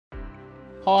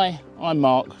Hi, I'm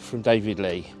Mark from David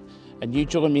Lee, and you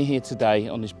join me here today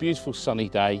on this beautiful sunny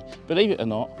day, believe it or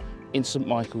not, in St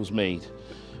Michael's Mead.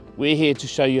 We're here to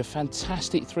show you a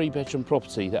fantastic 3-bedroom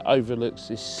property that overlooks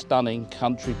this stunning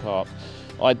country park,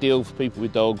 ideal for people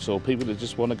with dogs or people that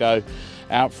just want to go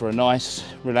out for a nice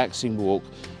relaxing walk.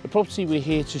 The property we're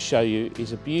here to show you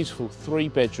is a beautiful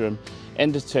 3-bedroom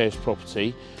end of terrace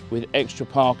property with extra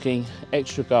parking,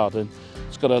 extra garden.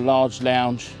 It's got a large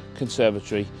lounge,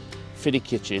 conservatory, fitted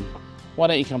kitchen. Why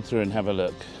don't you come through and have a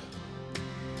look?